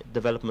the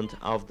development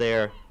of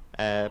their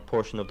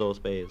portion of those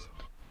bays.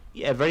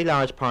 A very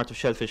large part of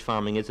shellfish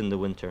farming is in the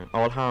winter.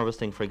 All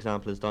harvesting, for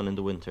example, is done in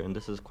the winter, and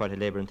this is quite a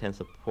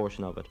labour-intensive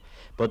proportion of it.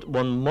 But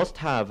one must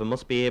have and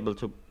must be able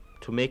to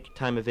make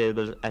time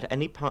available at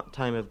any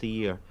time of the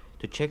year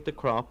to check the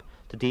crop,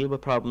 to deal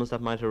with problems that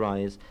might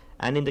arise.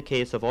 And in the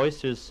case of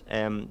oysters,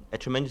 a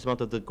tremendous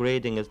amount of the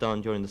grading is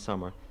done during the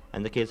summer.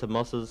 In the case of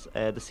mussels,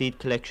 the seed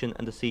collection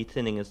and the seed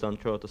thinning is done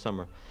throughout the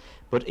summer.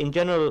 But in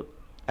general,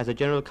 as a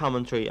general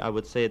commentary, I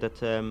would say that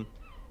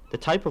the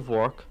type of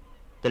work,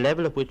 the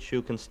level at which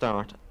you can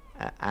start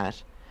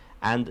at,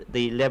 and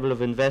the level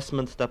of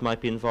investment that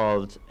might be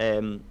involved,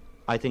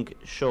 I think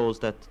shows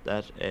that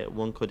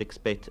one could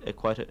expect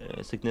quite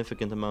a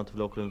significant amount of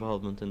local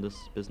involvement in this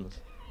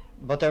business.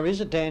 But there is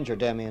a danger,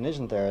 Damien,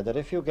 isn't there, that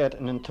if you get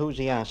an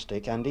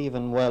enthusiastic and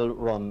even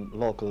well-run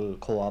local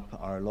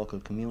co-op or local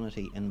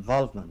community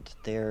involvement,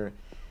 their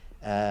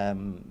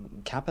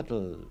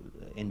capital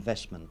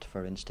investment,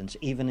 for instance,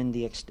 even in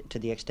the to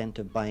the extent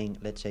of buying,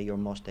 let's say, your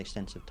most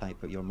expensive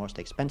type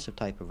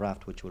of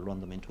raft, which will run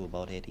them into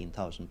about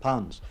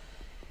 £18,000,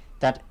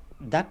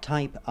 that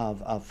type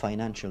of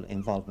financial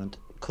involvement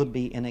could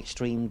be in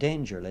extreme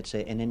danger, let's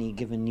say, in any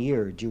given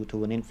year due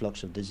to an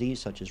influx of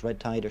disease such as red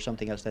tide or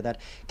something else like that.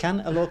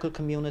 Can a local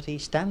community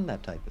stand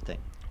that type of thing?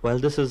 Well,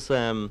 this is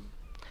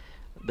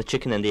the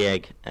chicken and the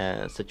egg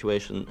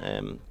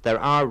situation. There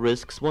are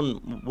risks.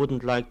 One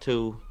wouldn't like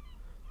to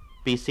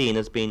be seen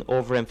as being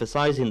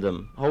overemphasizing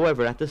them.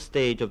 However, at this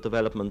stage of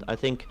development, I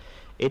think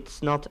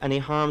it's not any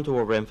harm to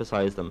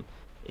overemphasize them,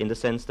 in the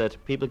sense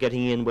that people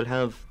getting in will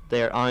have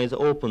their eyes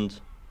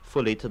opened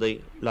fully to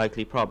the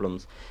likely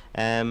problems.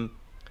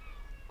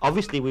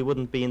 Obviously, we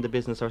wouldn't be in the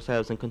business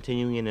ourselves and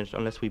continuing in it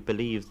unless we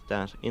believed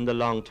that in the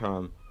long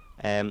term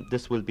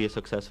this will be a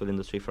successful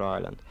industry for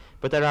Ireland.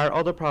 But there are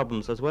other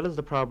problems, as well as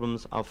the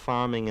problems of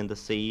farming in the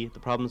sea, the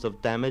problems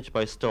of damage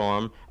by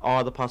storm,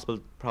 or the possible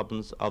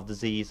problems of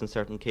disease in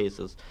certain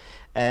cases.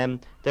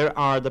 There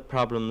are the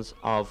problems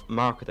of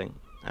marketing,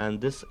 and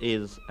this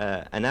is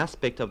an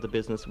aspect of the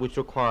business which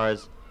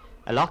requires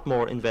a lot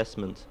more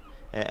investment.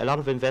 A lot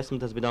of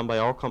investment has been done by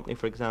our company,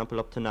 for example,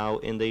 up to now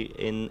in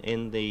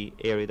the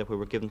area that we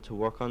were given to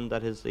work on,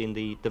 that is in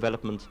the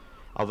development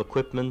of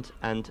equipment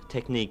and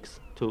techniques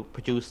to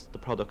produce the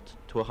product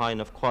to a high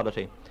enough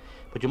quality.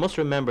 But you must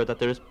remember that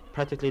there is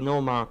practically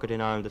no market in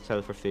Ireland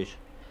itself for fish.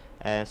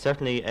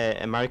 Certainly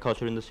a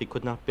mariculture industry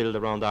could not build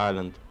around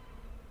Ireland,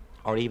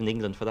 or even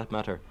England for that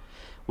matter.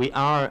 We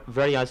are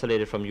very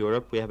isolated from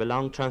Europe. We have a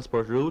long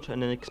transport route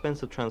and an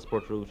expensive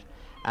transport route.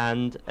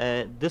 And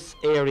this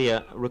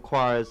area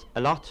requires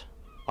a lot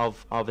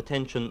of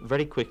attention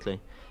very quickly,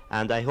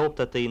 and I hope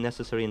that the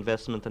necessary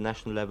investment at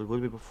national level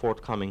will be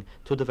forthcoming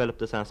to develop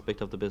this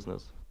aspect of the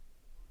business.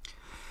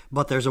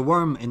 But there's a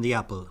worm in the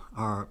apple,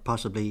 or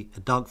possibly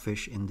a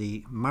dogfish in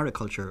the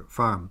mariculture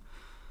farm.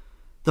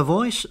 The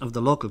voice of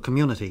the local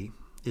community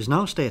is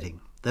now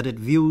stating that it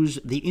views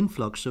the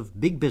influx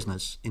of big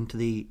business into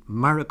the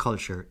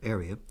mariculture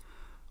area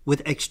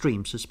with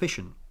extreme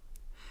suspicion.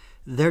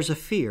 There's a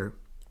fear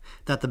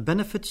that the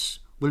benefits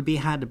will be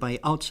had by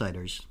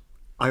outsiders,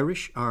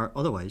 Irish or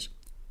otherwise,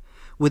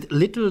 with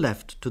little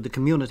left to the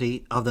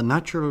community of the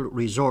natural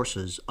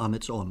resources on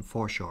its own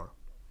foreshore.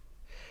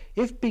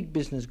 If big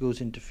business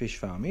goes into fish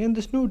farming, and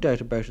there's no doubt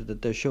about it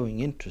that they're showing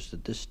interest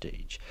at this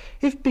stage,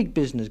 if big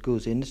business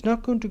goes in, it's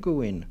not going to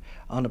go in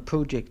on a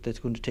project that's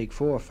going to take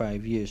 4 or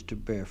 5 years to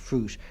bear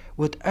fruit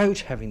without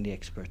having the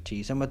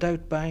expertise and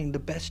without buying the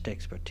best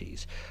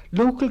expertise.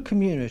 Local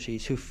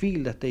communities who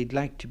feel that they'd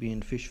like to be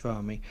in fish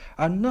farming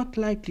are not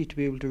likely to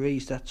be able to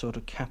raise that sort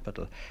of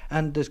capital,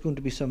 and there's going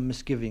to be some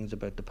misgivings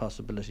about the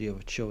possibility of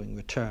it showing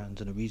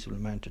returns in a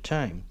reasonable amount of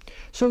time.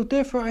 So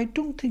therefore I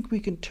don't think we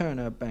can turn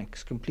our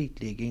backs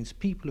completely against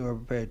people who are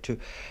prepared to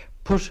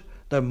put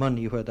their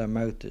money where their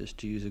mouth is,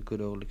 to use a good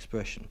old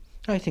expression.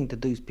 I think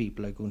that these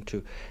people are going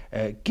to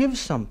give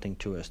something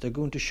to us. They're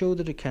going to show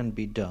that it can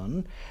be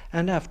done.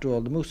 And after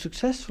all, the most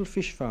successful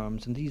fish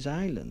farms in these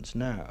islands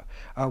now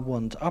are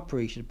ones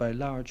operated by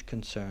large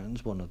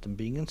concerns, one of them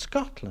being in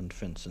Scotland,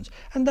 for instance.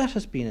 And that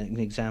has been an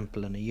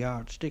example and a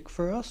yardstick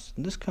for us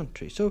in this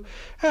country. So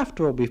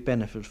after all, we've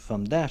benefited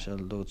from that,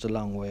 although it's a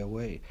long way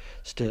away.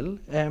 Still,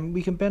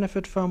 we can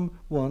benefit from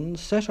one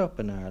set up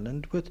in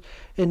Ireland with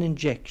an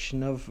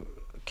injection of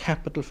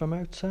capital from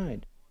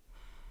outside.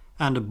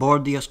 And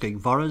aboard the Uskig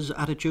Vora's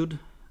attitude,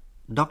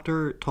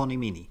 Dr. Tony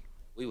Meany.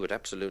 We would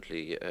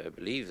absolutely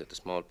believe that the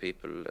small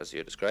people, as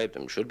you described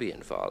them, should be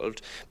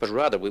involved, but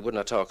rather we would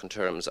not talk in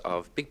terms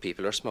of big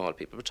people or small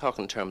people, but talk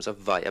in terms of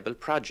viable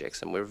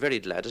projects, and we're very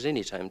glad at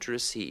any time to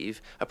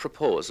receive a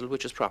proposal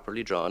which is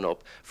properly drawn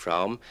up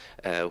from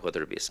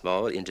whether it be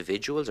small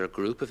individuals or a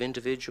group of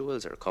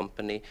individuals or a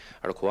company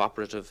or a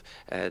cooperative.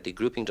 The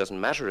grouping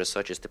doesn't matter as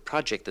such, it's the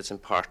project that's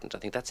important. I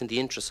think that's in the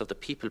interest of the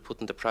people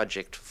putting the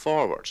project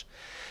forward.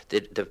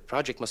 The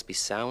project must be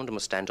sound, it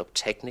must stand up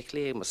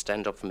technically, it must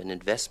stand up from an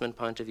investment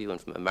point of view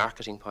and from a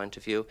marketing point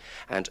of view,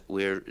 and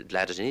we're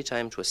glad at any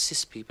time to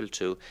assist people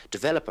to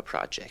develop a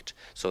project,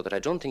 so that I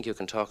don't think you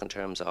can talk in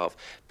terms of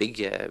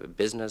big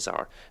business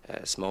or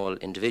small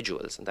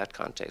individuals in that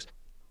context.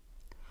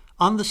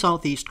 On the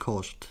southeast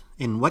coast,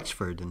 in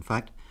Wexford in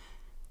fact,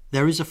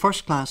 there is a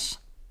first-class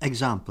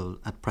example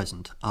at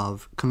present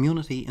of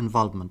community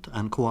involvement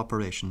and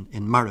cooperation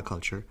in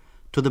mariculture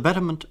to the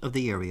betterment of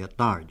the area at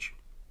large.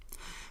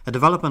 A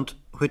development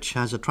which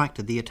has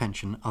attracted the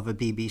attention of a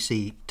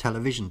BBC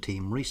television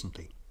team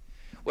recently.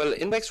 Well,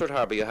 in Wexford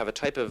Harbour you have a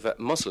type of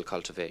mussel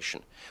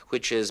cultivation,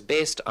 which is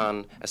based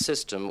on a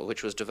system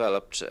which was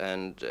developed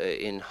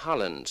in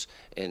Holland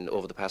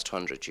over the past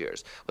 100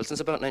 years. Well, since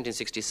about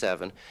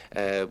 1967,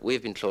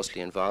 we've been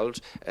closely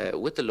involved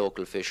with the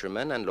local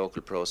fishermen and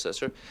local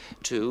processor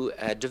to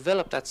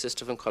develop that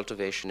system of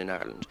cultivation in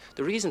Ireland.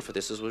 The reason for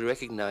this is we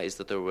recognised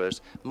that there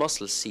was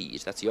mussel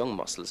seed, that's young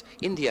mussels,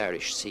 in the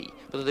Irish Sea,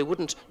 but that they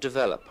wouldn't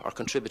develop or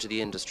contribute to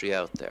the industry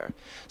out there.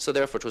 So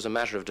therefore it was a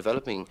matter of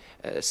developing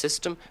a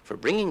system for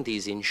bringing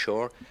these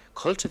inshore,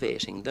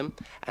 cultivating them,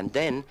 and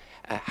then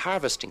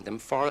harvesting them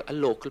for a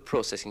local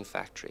processing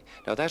factory.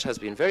 Now that has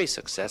been very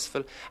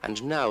successful,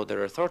 and now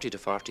there are 30 to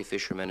 40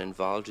 fishermen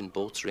involved in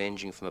boats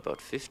ranging from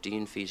about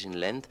 15 feet in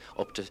length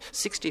up to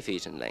 60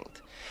 feet in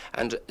length.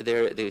 And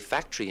the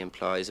factory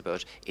employs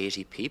about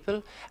 80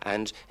 people,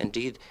 and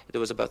indeed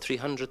there was about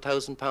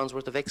 £300,000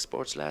 worth of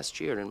exports last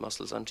year in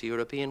mussels onto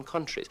European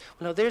countries.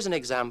 Well, now there's an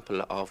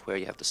example of where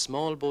you have the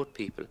small boat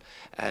people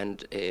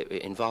and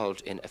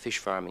involved in a fish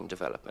farming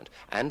development,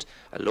 and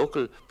a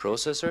local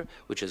processor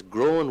which has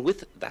grown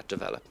with that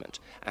development.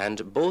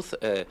 And both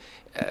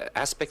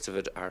aspects of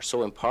it are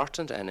so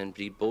important, and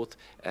indeed both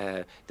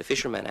the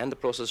fishermen and the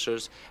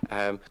processors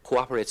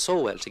cooperate so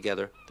well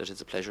together that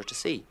it's a pleasure to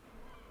see.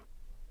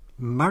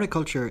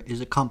 Mariculture is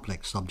a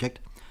complex subject,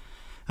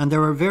 and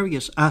there are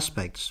various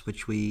aspects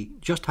which we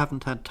just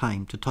haven't had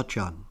time to touch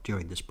on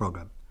during this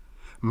programme.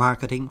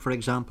 Marketing, for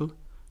example,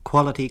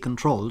 quality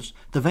controls,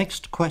 the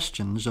vexed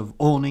questions of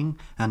owning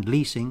and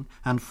leasing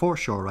and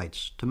foreshore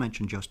rights, to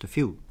mention just a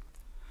few.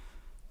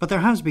 But there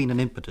has been an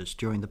impetus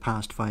during the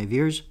past 5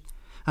 years,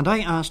 and I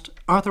asked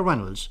Arthur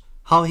Reynolds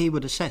how he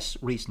would assess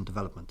recent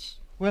developments.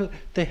 Well,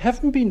 they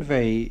haven't been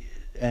very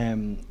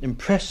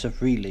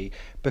impressive, really,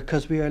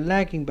 because we are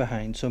lagging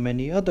behind so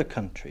many other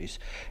countries.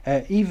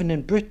 Even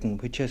in Britain,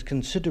 which has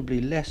considerably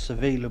less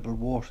available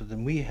water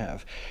than we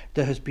have,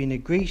 there has been a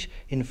great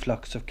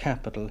influx of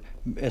capital,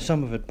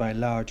 some of it by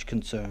large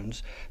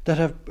concerns, that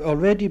have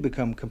already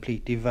become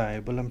completely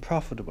viable and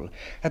profitable.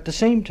 At the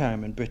same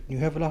time, in Britain, you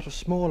have a lot of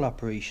small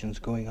operations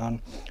going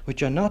on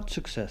which are not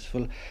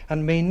successful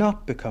and may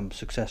not become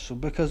successful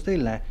because they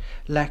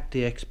lack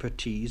the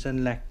expertise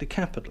and lack the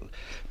capital.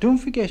 Don't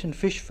forget, in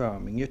fish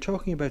farming, you're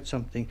talking about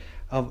something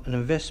of an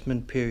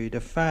investment period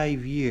of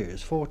 5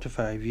 years, 4 to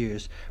 5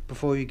 years,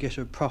 before you get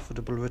a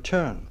profitable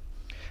return.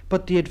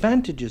 But the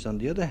advantages, on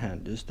the other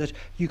hand, is that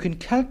you can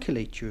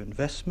calculate your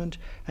investment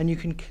and you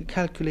can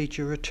calculate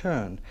your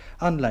return,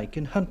 unlike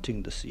in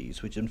hunting the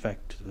seas, which in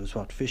fact is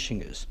what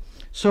fishing is.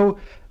 So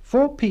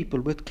for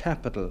people with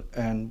capital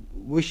and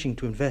wishing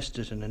to invest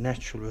it in a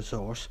natural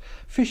resource,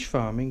 fish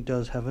farming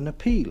does have an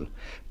appeal.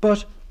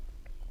 But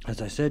as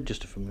I said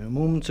just a few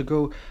moments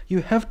ago,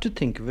 you have to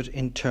think of it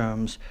in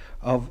terms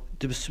of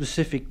the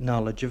specific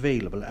knowledge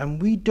available,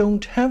 and we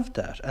don't have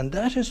that, and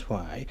that is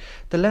why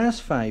the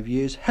last 5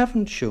 years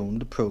haven't shown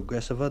the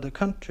progress of other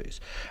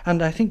countries.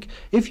 And I think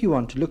if you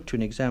want to look to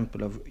an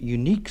example of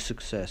unique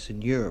success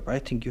in Europe, I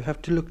think you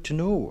have to look to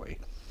Norway.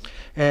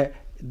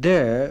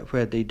 There,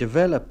 where they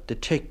developed the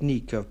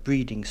technique of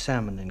breeding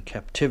salmon in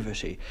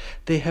captivity,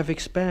 they have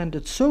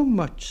expanded so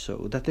much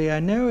so that they are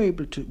now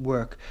able to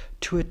work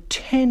to a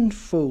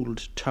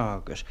 10-fold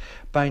target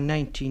by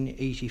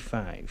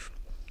 1985.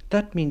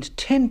 That means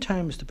 10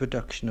 times the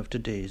production of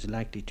today is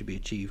likely to be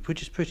achieved,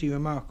 which is pretty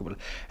remarkable.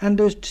 And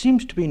there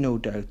seems to be no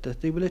doubt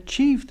that they will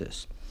achieve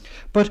this.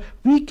 But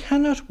we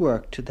cannot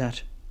work to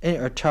that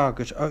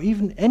target, or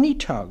even any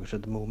target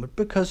at the moment,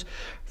 because,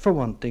 for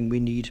one thing,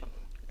 we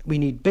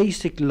need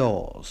basic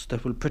laws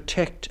that will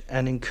protect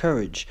and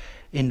encourage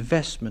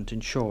investment in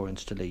shore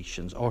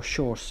installations or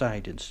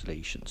shoreside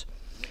installations.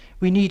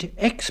 We need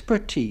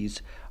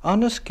expertise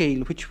on a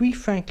scale which we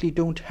frankly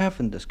don't have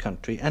in this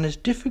country and is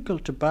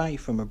difficult to buy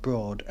from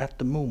abroad at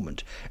the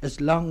moment,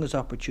 as long as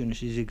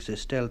opportunities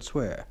exist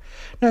elsewhere.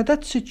 Now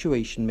that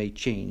situation may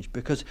change,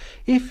 because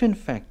if in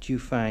fact you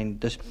find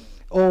that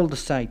all the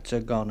sites are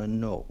gone in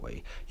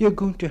Norway, you're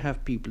going to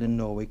have people in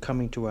Norway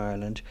coming to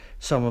Ireland,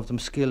 some of them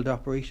skilled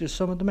operators,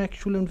 some of them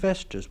actual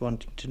investors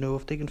wanting to know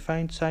if they can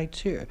find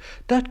sites here.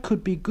 That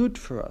could be good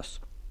for us.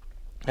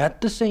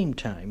 At the same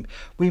time,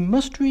 we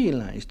must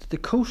realise that the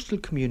coastal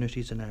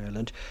communities in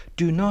Ireland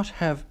do not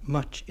have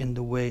much in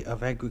the way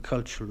of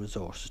agricultural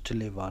resources to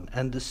live on,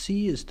 and the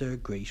sea is their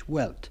great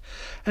wealth.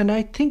 And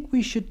I think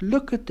we should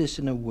look at this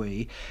in a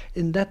way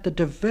in that the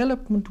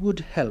development would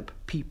help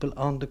people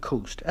on the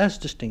coast, as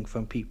distinct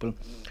from people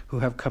who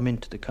have come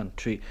into the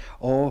country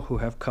or who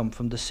have come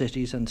from the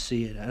cities and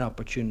see an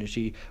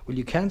opportunity. Well,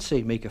 you can't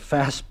say make a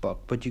fast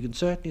buck, but you can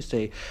certainly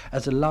say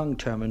as a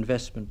long-term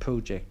investment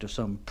project of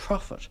some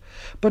profit.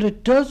 But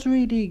it does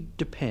really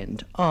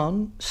depend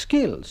on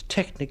skills,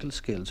 technical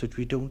skills, which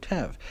we don't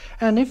have.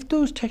 And if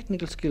those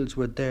technical skills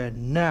were there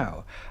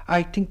now,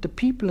 I think the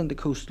people in the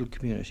coastal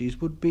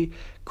communities would be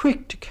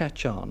quick to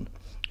catch on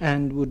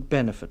and would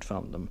benefit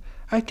from them.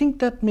 I think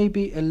that may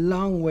be a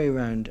long way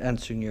around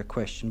answering your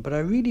question, but I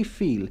really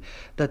feel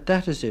that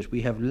that is it.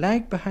 We have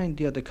lagged behind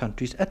the other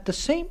countries. At the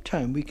same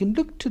time, we can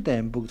look to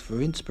them both for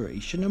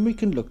inspiration and we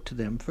can look to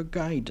them for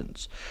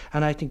guidance.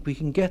 And I think we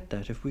can get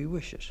that if we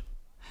wish it.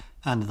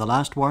 And the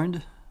last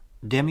word,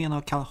 Damien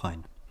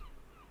O'Callaghan.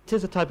 It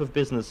is a type of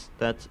business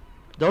that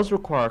does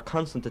require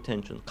constant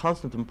attention,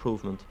 constant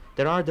improvement.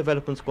 There are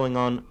developments going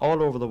on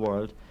all over the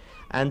world,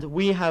 and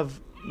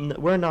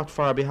we're not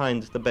far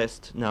behind the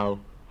best now.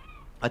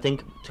 I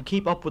think to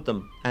keep up with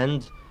them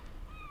and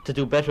to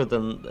do better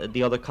than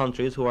the other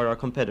countries who are our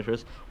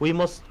competitors, we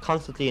must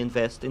constantly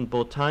invest in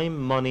both time,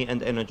 money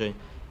and energy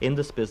in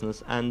this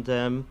business,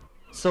 and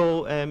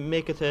so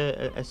make it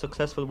a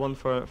successful one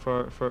for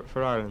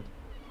Ireland.